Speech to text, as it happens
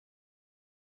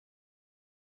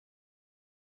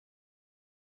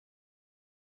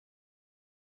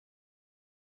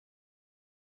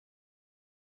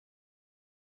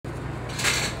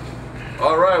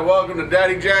All right, welcome to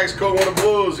Daddy Jack's Cooking with the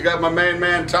Blues. I got my main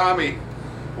man Tommy,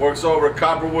 works over at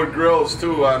Copperwood Grills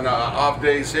too on off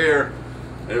days here.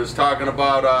 It was talking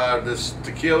about this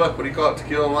tequila. What do you call it?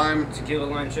 Tequila lime? Tequila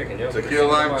lime chicken. Yep. Tequila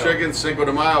lime chicken. Cinco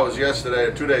de Mayo was yesterday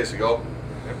or 2 days ago.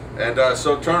 Yep. And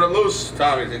so turn it loose,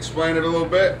 Tommy. Explain it a little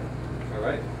bit. All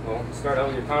right. Well, start out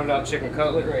with your pounded out chicken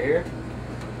cutlet right here.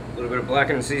 A little bit of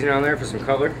blackened seasoning on there for some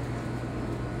color.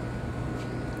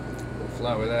 We'll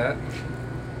flour that.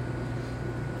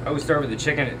 I always start with the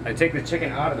chicken. I take the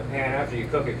chicken out of the pan after you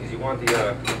cook it because you want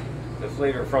the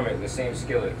flavor from it in the same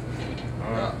skillet.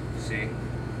 See?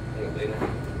 Later.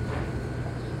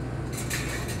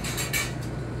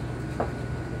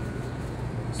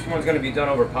 This one's going to be done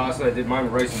over pasta. I did mine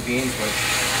with rice and beans, but I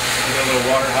got a little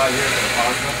water hot here for the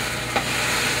pasta.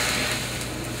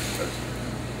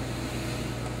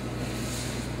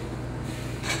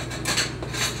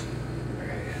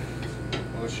 A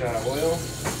little shot of oil.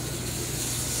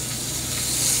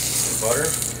 Butter.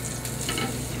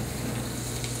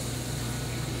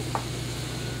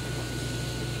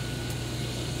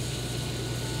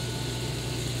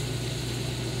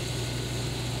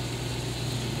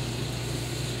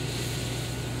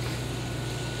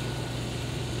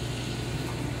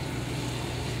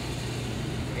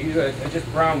 I just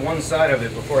brown one side of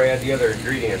it before I add the other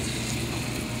ingredients.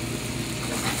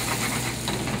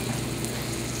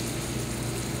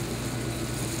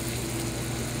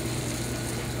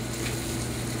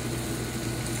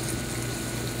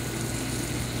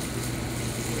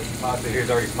 This pasta here is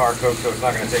already par cooked, so it's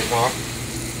not going to take long.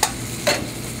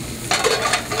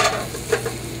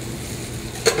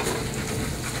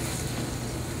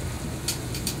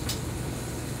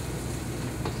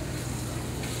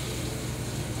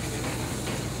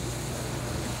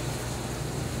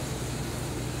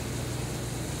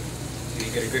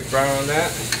 Get a good brown on that.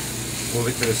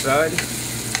 Move it to the side.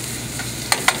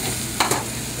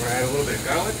 We're gonna add a little bit of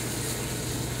garlic.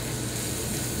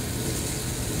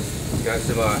 Got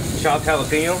some chopped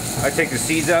jalapeno. I take the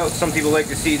seeds out. Some people like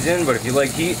the seeds in, but if you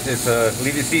like heat, it's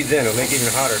leave the seeds in. It'll make it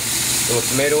even hotter. A little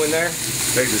tomato in there.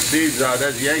 Take the seeds out.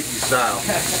 That's Yankee style.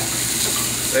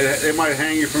 They might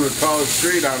hang you from the tallest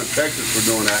tree down in Texas for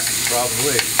doing that.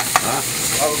 Probably. Huh?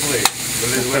 Probably.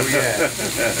 But this is where we at.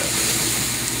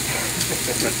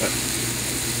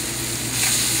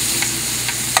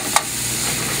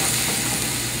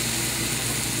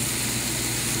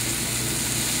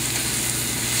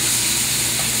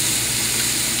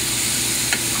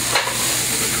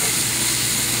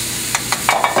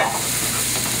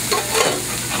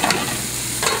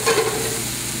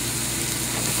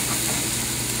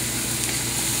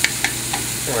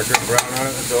 Want a good brown on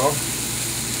it, that's all.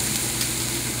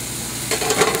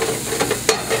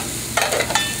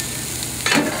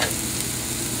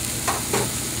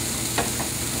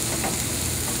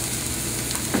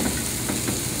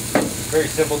 Very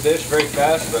simple dish, very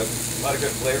fast, but a lot of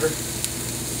good flavor.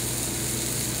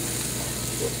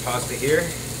 Little pasta here.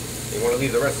 You want to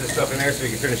leave the rest of this stuff in there so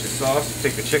you can finish the sauce.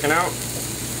 Take the chicken out.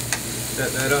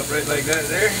 Set that up right like that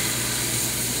there.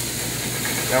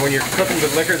 Now when you're cooking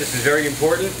with liquor, this is very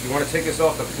important. You want to take this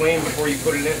off the flame before you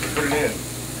put it in. Just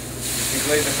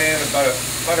glaze the pan with about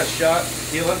a shot of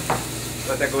tequila.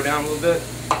 Let that go down a little bit.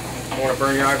 You don't want to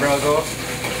burn your eyebrows off.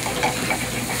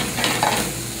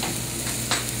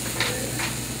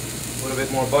 A little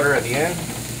bit more butter at the end.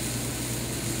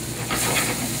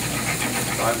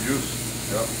 Lime juice.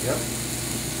 Yep. Yep.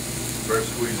 Fresh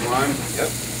squeezed lime.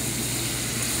 Yep.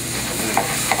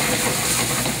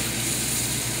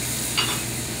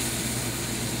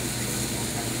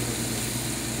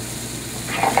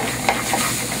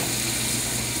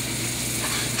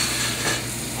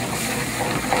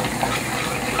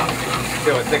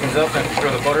 So it thickens up after you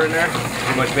throw the butter in there.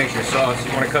 Pretty much makes your sauce.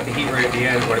 You want to cut the heat right at the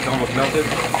end when it's almost melted.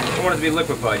 You don't want it to be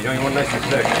liquefied. You know, you want it nice and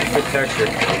thick. Good texture.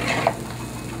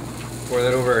 Pour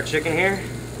that over our chicken here.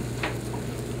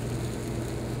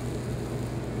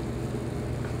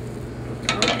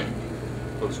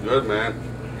 Looks good, man.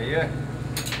 Yeah.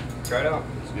 Try it out.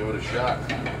 Let's give it a shot.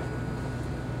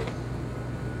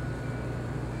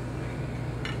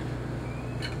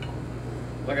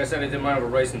 Like I said, I did mine over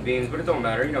rice and beans, but it don't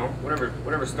matter, you know,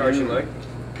 whatever starch you like.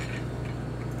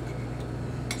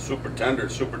 Super tender,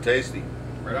 super tasty.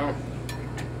 Right on.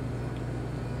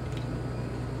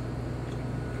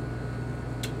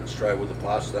 Let's try it with the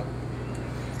pasta.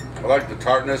 I like the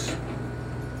tartness.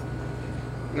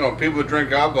 You know, people that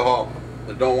drink alcohol,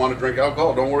 that don't want to drink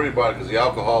alcohol, don't worry about it because the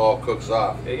alcohol all cooks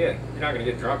off. Yeah, you're not going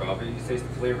to get drunk off it. You taste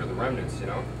the flavor of the remnants, you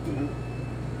know. Mm-hmm.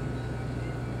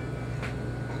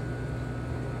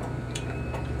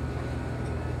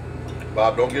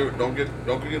 Bob, don't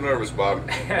get nervous, Bob.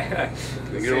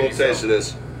 You get a little taste of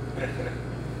this.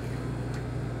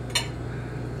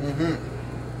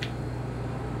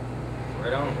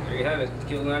 Right on. There you have it.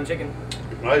 Tequila lamb chicken.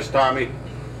 Nice, Tommy.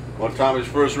 One of Tommy's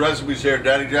first recipes here.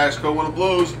 Daddy Jack's Cooking with the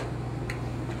Blues.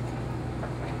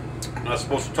 Not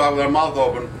supposed to talk with our mouth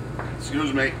open.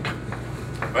 Excuse me.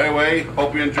 Anyway,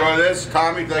 hope you enjoy this.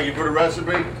 Tommy, thank you for the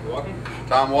recipe. You're welcome.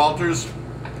 Tom Walters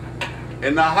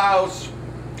in the house.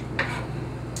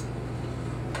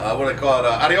 What do they call it?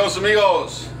 Adios,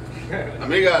 amigos.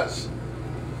 Amigas.